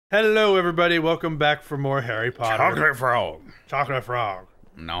Hello, everybody. Welcome back for more Harry Potter. Chocolate frog. Chocolate frog.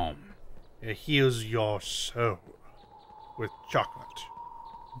 No. It heals your soul with chocolate.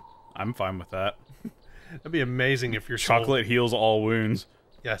 I'm fine with that. That'd be amazing if your Chocolate heals all wounds.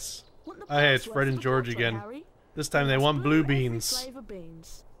 Yes. Oh, hey, it's Fred and George again. This time they want blue beans.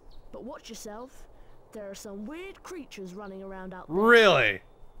 But watch yourself. There are some weird creatures running around out there. Really?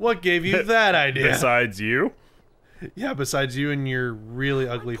 What gave you that idea? Besides you? Yeah, besides you and your really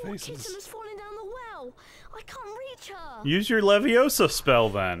ugly My poor faces. kitten has fallen down the well. I can't reach her. Use your Leviosa spell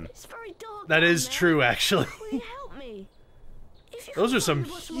then. It's very dark. That down is there. true, actually. Will you help me? If you Those can are some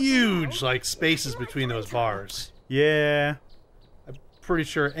find what's on the huge, well, like, spaces right between those later. bars. Yeah. I'm pretty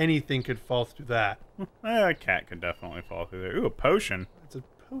sure anything could fall through that. A cat could definitely fall through there. Ooh, a potion. It's a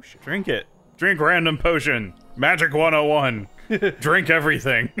potion. Drink it. Drink random potion. Magic 101. Drink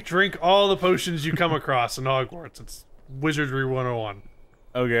everything. Drink all the potions you come across in Hogwarts. It's Wizardry 101.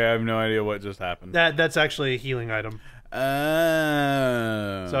 Okay, I have no idea what just happened. That's actually a healing item.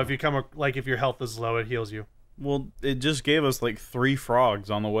 Oh. So if you come, like, if your health is low, it heals you. Well, it just gave us like 3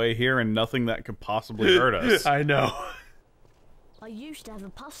 frogs on the way here and nothing that could possibly hurt us. I know. I used to have a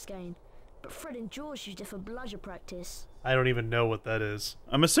puff skein, but Fred and George used it for bludger practice. I don't even know what that is.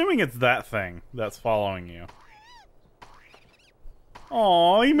 I'm assuming it's that thing that's following you.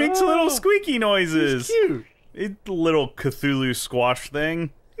 Aw, he makes little squeaky noises. He's cute. It's a little Cthulhu squash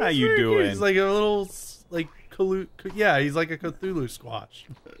thing. How He's you very cute. doing? He's like a little, like, yeah, he's like a Cthulhu squash.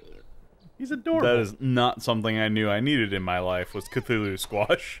 He's adorable. That is not something I knew I needed in my life, was Cthulhu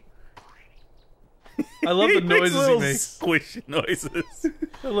squash. I love the noises he little makes. Squishy noises.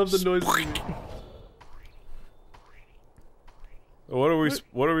 I love the noises he makes.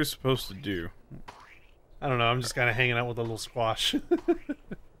 What are we supposed to do? I don't know, I'm just kind of hanging out with a little squash.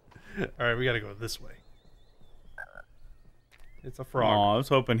 Alright, we gotta go this way. It's a frog. Aw, I was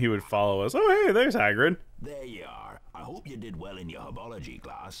hoping he would follow us. Oh, hey, there's Hagrid. There you are. I hope you did well in your herbology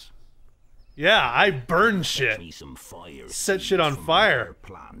class. Yeah, I burn shit. Me some fire Set seeds shit on from a fire. rare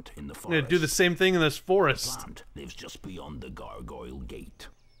plant in the I'm gonna forest. do the same thing in this forest. Plant lives just beyond the Gargoyle Gate.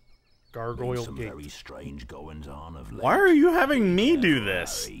 Gargoyle Some Gate. very strange goings on of late. Why are you having me do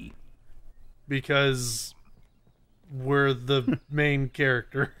this? Harry. Because we're the main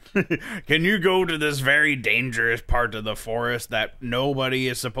character. Can you go to this very dangerous part of the forest that nobody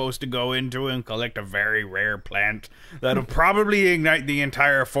is supposed to go into and collect a very rare plant that'll probably ignite the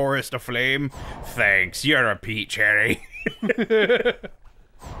entire forest aflame? Thanks, you're a peach, Harry.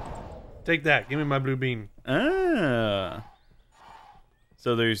 Take that. Give me my blue bean. Ah.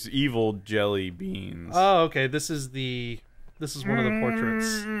 So there's evil jelly beans. Oh, okay. This is one of the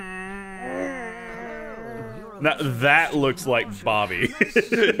portraits. Now, that looks like Bobby.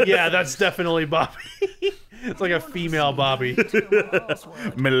 Yeah, that's definitely Bobby. It's like a female Bobby.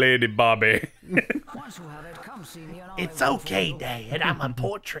 Milady Bobby. Once you have it, come see me and I'll It's make one okay, for you. Dad. I'm a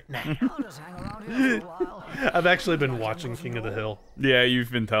portrait now. I'll just hang around here for a while. I've actually been watching King of the Hill. Yeah, you've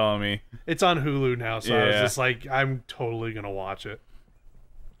been telling me. It's on Hulu now, so I was Yeah. just like, I'm totally gonna watch it.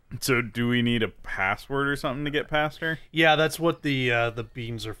 So do we need a password or something to get past her? Yeah, that's what the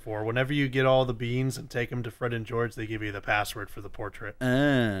beans are for. Whenever you get all the beans and take them to Fred and George, they give you the password for the portrait.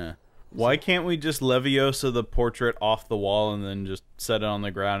 Why can't we just Leviosa the portrait off the wall and then just set it on the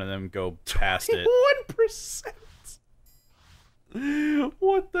ground and then go past it? 1%.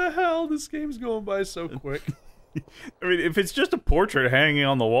 What the hell? This game's going by so quick. I mean, if it's just a portrait hanging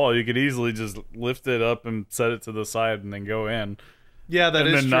on the wall, you could easily just lift it up and set it to the side and then go in. Yeah, that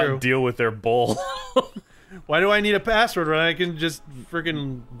and is then true. not deal with their bull. Why do I need a password when I can just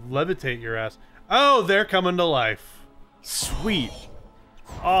freaking levitate your ass? Oh, they're coming to life. Sweet.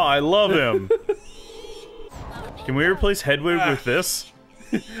 Oh, I love him. Can we replace Hedwig with this?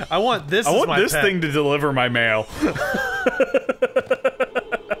 I want this. I as want my this pet. thing to deliver my mail.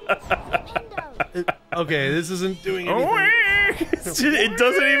 Okay, this isn't doing anything. It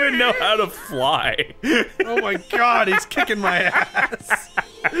doesn't even know how to fly. Oh my god, he's kicking my ass.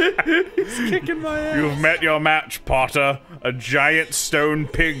 He's kicking my ass. You've met your match, Potter. A giant stone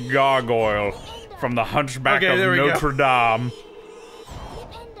pig gargoyle from the Hunchback Okay, there of we go. Notre Dame.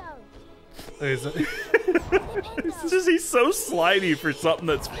 He's so slidey for something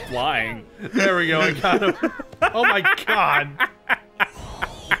that's flying. There we go, I got him. Oh my god.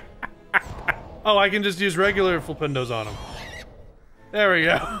 Oh, I can just use regular flippindos on him. There we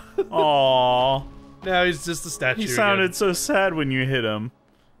go. Aww. Now he's just a statue. He sounded again. so sad when you hit him.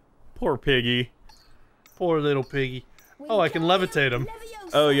 Poor piggy. Poor little piggy. Oh, I can levitate him.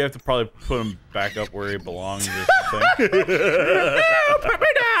 Oh, you have to probably put him back up where he belongs or something. No, put me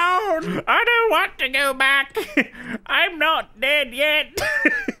down! I don't want to go back. I'm not dead yet.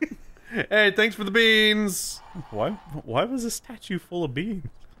 Hey, thanks for the beans. Why was a statue full of beans?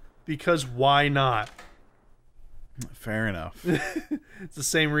 Because why not? Fair enough. It's the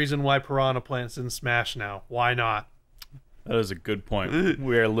same reason why piranha plants in Smash now. Why not? That is a good point.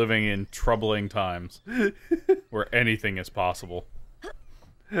 We are living in troubling times where anything is possible.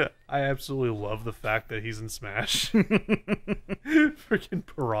 I absolutely love the fact that he's in Smash. Freaking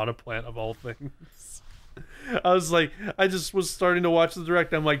piranha plant of all things. I was like, I just was starting to watch the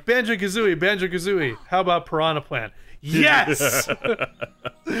direct. I'm like, Banjo-Kazooie, Banjo-Kazooie. How about piranha plant? Yes!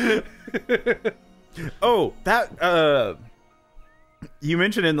 Oh, that, you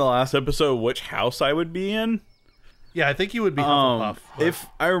mentioned in the last episode which house I would be in. Yeah, I think you would be Hufflepuff. But... If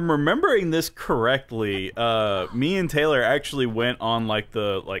I'm remembering this correctly, me and Taylor actually went on like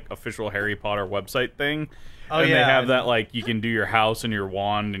the official Harry Potter website thing. Oh, and yeah, they have that you can do your house and your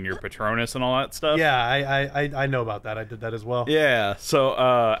wand and your Patronus and all that stuff. Yeah, I know about that. I did that as well. Yeah, so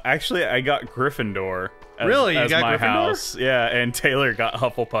actually I got Gryffindor Really? You as got my Gryffindor? house. Yeah, and Taylor got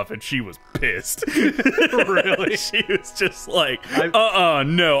Hufflepuff and she was pissed. Really? She was just like,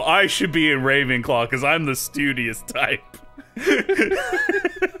 no, I should be in Ravenclaw because I'm the studious type.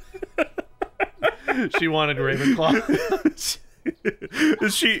 She wanted Ravenclaw.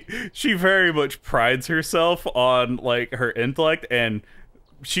 She very much prides herself on like her intellect, and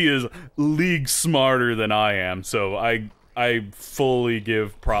she is league smarter than I am, so I fully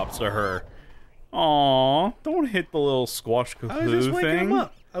give props to her. Aw, don't hit the little squash I was just Cthulhu waking thing. him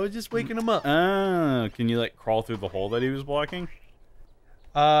up. I was just waking him up. Can you like crawl through the hole that he was blocking?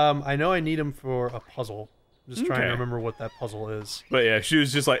 I know I need him for a puzzle. I'm just trying to Okay. remember what that puzzle is. But yeah, she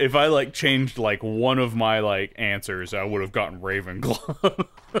was just like, if I like changed like one of my like answers, I would have gotten Ravenclaw.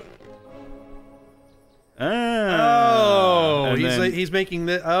 Oh, and then- he's making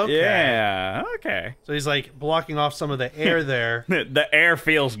the okay. Yeah, okay. So he's like blocking off some of the air there. The air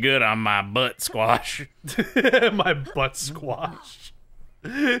feels good on my butt squash. My butt squash.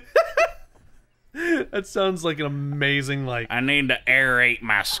 That sounds like an amazing I need to aerate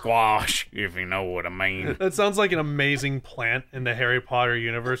my squash, if you know what I mean. That sounds like an amazing plant in the Harry Potter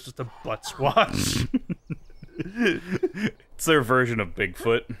universe, just a butt squash. It's their version of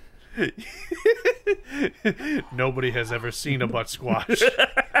Bigfoot. Nobody has ever seen a butt squash.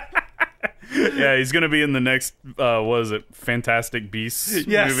 Yeah, he's gonna be in the next, what is it, Fantastic Beasts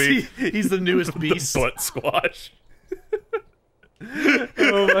Yes, movie. he's the newest beast. Butt squash.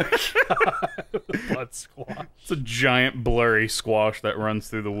 Oh my god. Butt squash. It's a giant blurry squash that runs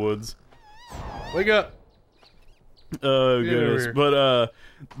through the woods. Wake up. Oh Get over goodness. here. But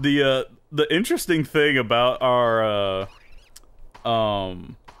the interesting thing about our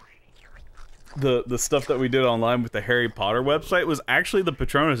the stuff that we did online with the Harry Potter website was actually the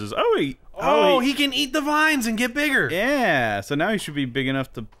Patronuses. He can eat the vines and get bigger. Yeah, so now he should be big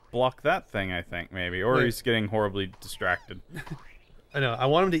enough to block that thing, I think, maybe. Or Wait. he's getting horribly distracted. I know. I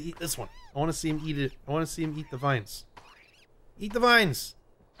want him to eat this one. I want to see him eat it. I want to see him eat the vines. Eat the vines.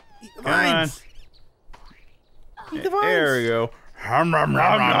 Eat the Come on. vines. Eat the vines. There we go. Nom, nom,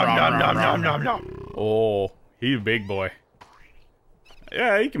 nom, nom, nom. Oh, he's a big boy.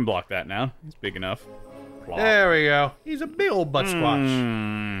 Yeah, he can block that now. He's big enough. Plop. There we go. He's a big old butt squash.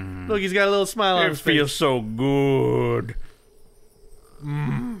 Mm. Look, he's got a little smile on It his feels face. so good.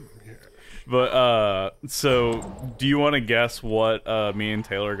 But, so, do you want to guess what me and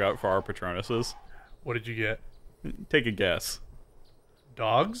Taylor got for our Patronuses? What did you get? Take a guess.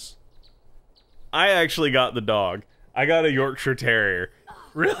 Dogs? I actually got the dog. I got a Yorkshire Terrier.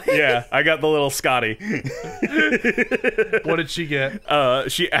 Really? Yeah, I got the little Scotty. What did she get?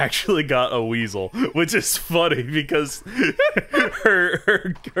 She actually got a weasel, which is funny because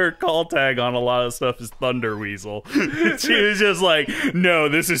her call tag on a lot of stuff is Thunder Weasel. She was just like, no,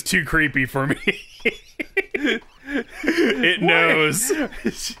 this is too creepy for me. It knows.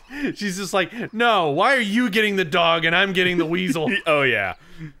 She's just like, no, why are you getting the dog and I'm getting the weasel? Oh yeah.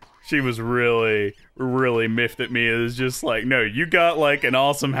 She was really, really miffed at me. It was just like, no, you got like an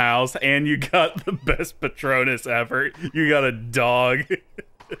awesome house and you got the best Patronus ever. You got a dog.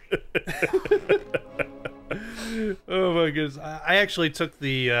 Oh my goodness! I actually took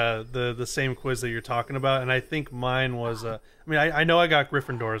the same quiz that you're talking about, and I think mine was. I mean, I know I got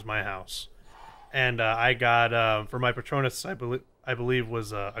Gryffindor as my house, and I got for my Patronus. I believe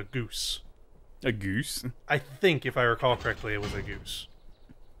was a goose. A goose? I think, if I recall correctly, it was a goose.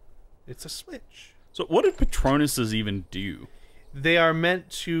 It's a switch. So what did Patronuses even do? They are meant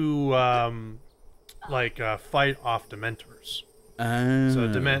to fight off Dementors. So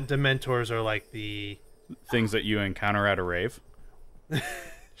Dementors are like the Things that you encounter at a rave?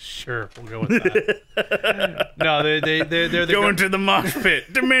 Sure, we'll go with that. No, they're the Going to the mosh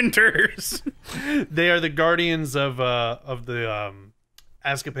pit. Dementors. they are the guardians of the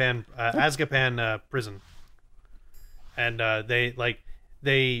Azkaban prison, and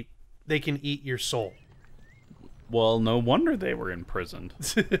they can eat your soul. Well, no wonder they were imprisoned.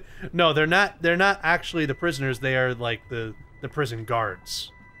 No, they're not. They're not actually the prisoners. They are like the prison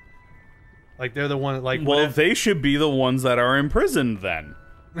guards. Like they're the one. Like Well, they should be the ones that are imprisoned then.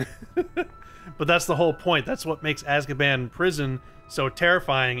 But that's the whole point. That's what makes Azkaban prison so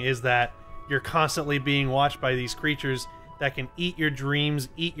terrifying, is that you're constantly being watched by these creatures that can eat your dreams,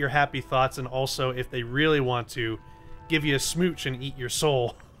 eat your happy thoughts, and also, if they really want to, give you a smooch and eat your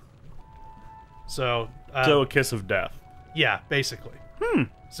soul. So So a kiss of death. yeah, basically.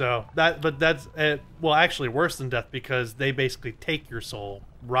 So that's well, actually worse than death, because they basically take your soul,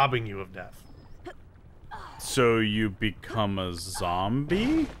 robbing you of death. So you become a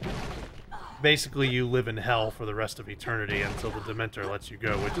zombie? Basically, you live in hell for the rest of eternity until the Dementor lets you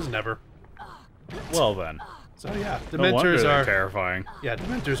go, which is never. Well then. So yeah, No wonder Dementors they're are terrifying. yeah,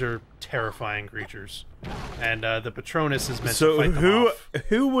 Dementors are terrifying creatures, and the Patronus is meant to So fight them off.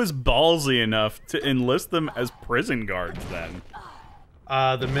 who was ballsy enough to enlist them as prison guards then?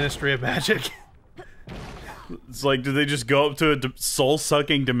 The Ministry of Magic. It's like, do they just go up to a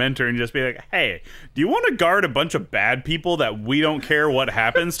soul-sucking Dementor and just be like, hey, do you want to guard a bunch of bad people that we don't care what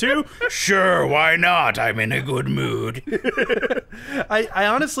happens to? Sure, why not? I'm in a good mood. I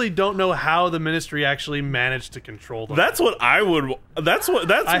honestly don't know how the Ministry actually managed to control them. That's what I would... That's what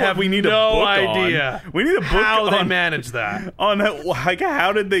have we need no a book idea on. We need a book how on... they managed that. On, like,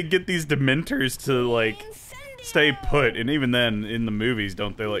 how did they get these Dementors to, like... stay put? And even then, in the movies,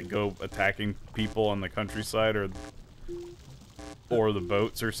 don't they like go attacking people on the countryside or the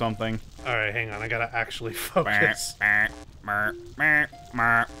boats or something? All right, hang on. I gotta actually focus. Oh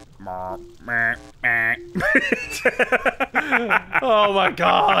my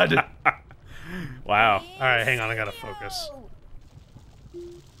god! Wow. All right, hang on. I gotta focus.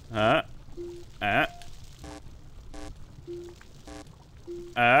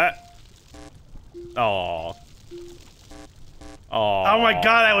 Oh. Oh my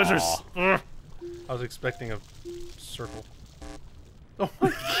god, that was I was expecting a circle. Oh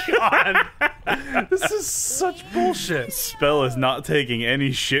my god! This is such bullshit. Spell is not taking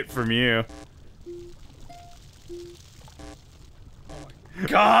any shit from you.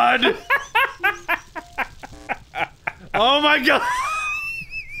 God! Oh my god!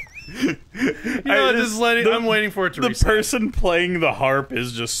 You know, just letting. I'm waiting for it to The reset. person playing the harp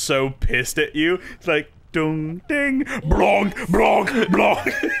is just so pissed at you. It's like, ding, ding, blong, blong, blong.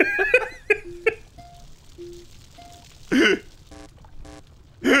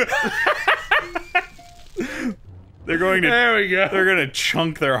 They're going to. There we go. They're gonna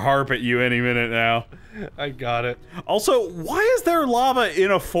chunk their harp at you any minute now. I got it. Also, why is there lava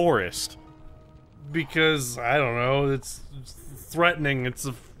in a forest? Because I don't know. It's threatening. It's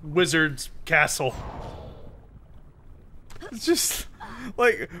a wizard's castle. It's just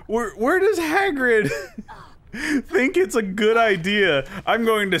like, where does Hagrid think it's a good idea? I'm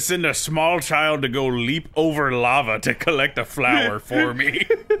going to send a small child to go leap over lava to collect a flower for me.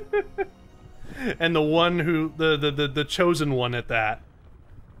 And the one who the chosen one at that.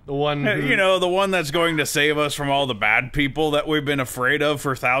 The one who, You know, the one that's going to save us from all the bad people that we've been afraid of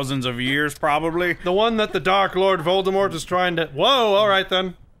for thousands of years, probably. the one that the Dark Lord Voldemort is trying to. Whoa! All right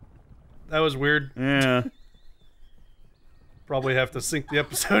then. That was weird. Yeah. Probably have to sync the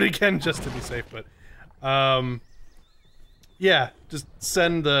episode again just to be safe, but yeah, just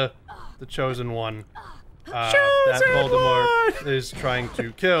send the chosen one that Voldemort is trying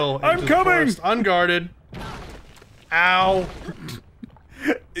to kill into I'm the coming! forest unguarded. Ow.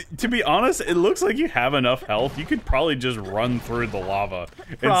 To be honest, it looks like you have enough health. You could probably just run through the lava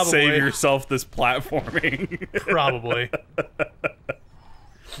and Probably. save yourself this platforming. Probably.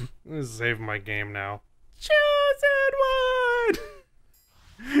 This is saving my game now. Chosen one!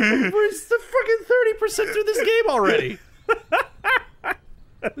 We're fucking 30% through this game already.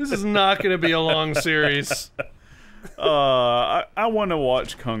 This is not going to be a long series. I want to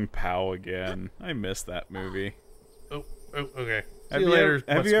watch Kung Pao again. I miss that movie. Oh, okay. See Have you you later.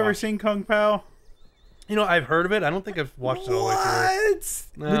 ever, have you ever seen Kung Pao? You know, I've heard of it. I don't think I've watched it all the way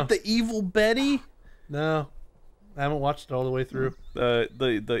through. No. With the evil Betty? No. I haven't watched it all the way through.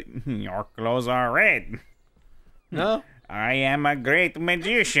 Your clothes are red. No. I am a great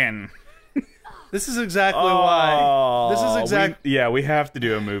magician. This is exactly why. This is exactly. Yeah, we have to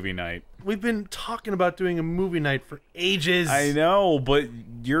do a movie night. We've been talking about doing a movie night for ages. I know, but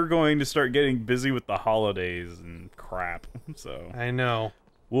you're going to start getting busy with the holidays and crap. So I know.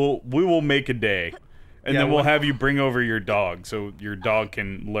 We will make a day. And Yeah, then we'll when- have you bring over your dog, so your dog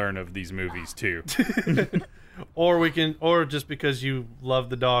can learn of these movies too. Or just because you love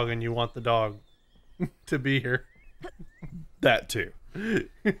the dog and you want the dog to be here. That too.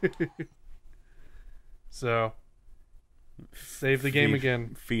 So, save the game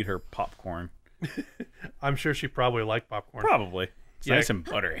again. Feed her popcorn. I'm sure she probably liked popcorn. Probably. It's Yeah. nice and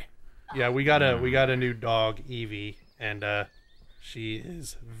buttery. Yeah, we got a new dog, Evie, and she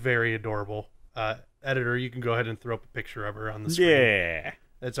is very adorable. Editor, you can go ahead and throw up a picture of her on the screen. Yeah.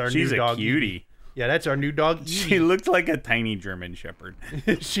 That's our She's new dog. a cutie. Evie. Yeah, that's our new dog, She Evie. looks like a tiny German Shepherd.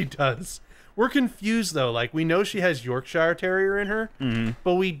 She does. We're confused though. Like, we know she has Yorkshire Terrier in her,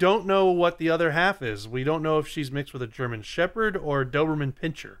 but we don't know what the other half is. We don't know if she's mixed with a German Shepherd or a Doberman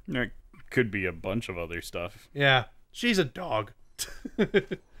Pinscher. It could be a bunch of other stuff. Yeah, she's a dog.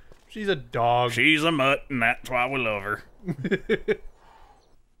 She's a dog. She's a mutt, and that's why we love her.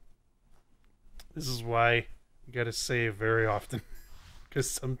 This is why you gotta save very often, because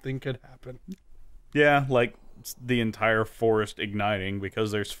something could happen. Yeah, like the entire forest igniting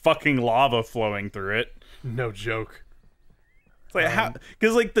because there's fucking lava flowing through it. No joke. It's like how,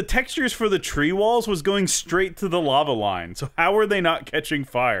 because like the textures for the tree walls was going straight to the lava line. So how are they not catching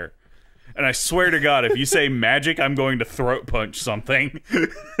fire? And I swear to God, if you say magic, I'm going to throat punch something.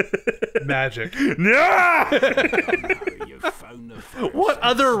 Magic. No! You found the forest. What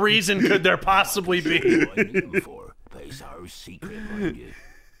other reason could there possibly be? What I knew for, but it's our secret, mind you.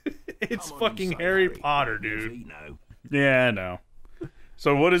 It's Come on fucking inside, Harry Harry. Potter, Your dude. feet now. Yeah, I know.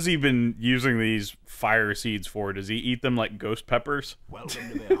 So what has he been using these fire seeds for? Does he eat them like ghost peppers?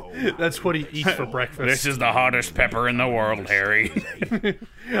 Welcome to their home. That's what he eats for breakfast. This is the hottest pepper in the world, Harry.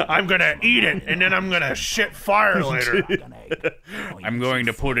 I'm gonna eat it, and then I'm gonna shit fire later. I'm going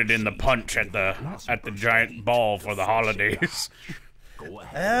to put it in the punch at the giant ball for the holidays.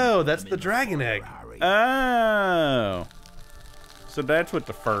 Oh, that's the dragon egg. Oh. So that's what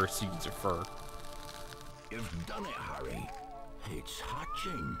the fur seeds are for. You've done it, Harry. It's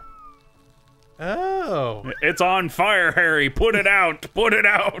hatching. Oh, It's on fire, Harry. Put it out. Put it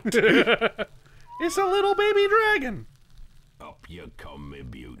out. it's a little baby dragon. Up you come, me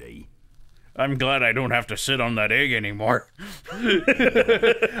beauty. I'm glad I don't have to sit on that egg anymore.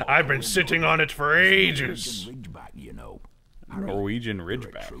 I've been sitting on it for ages. Ridgeback, you know. Norwegian You're a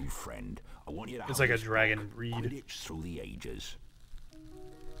Ridgeback. true friend. I want you to It's have like a this dragon book. reed. Hide it through the ages.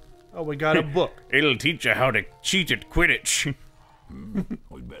 Oh, we got a book. It'll teach you how to cheat at Quidditch.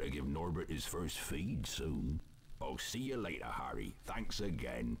 I'd better give Norbert his first feed soon. I'll see you later, Harry. Thanks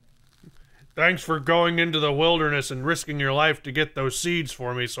again. Thanks for going into the wilderness and risking your life to get those seeds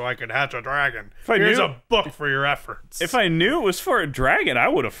for me so I could hatch a dragon. I Here's knew- a book for your efforts. If I knew it was for a dragon, I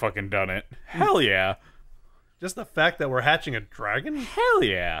would have fucking done it. Hell yeah. Just the fact that we're hatching a dragon? Hell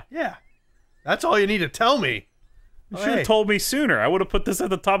yeah. Yeah. That's all you need to tell me. You should have told me sooner. I would have put this at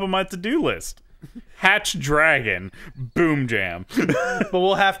the top of my to-do list. Hatch dragon. Boom jam. But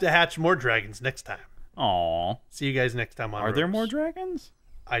we'll have to hatch more dragons next time. Aw. See you guys next time on Are there Ropes. more dragons?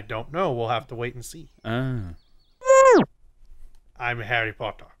 I don't know. We'll have to wait and see. I'm Harry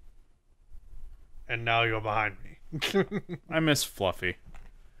Potter. And now you're behind me. I miss Fluffy.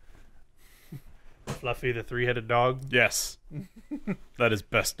 Fluffy the three-headed dog. Yes. That is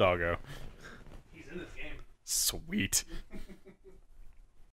best doggo. He's in this game. Sweet.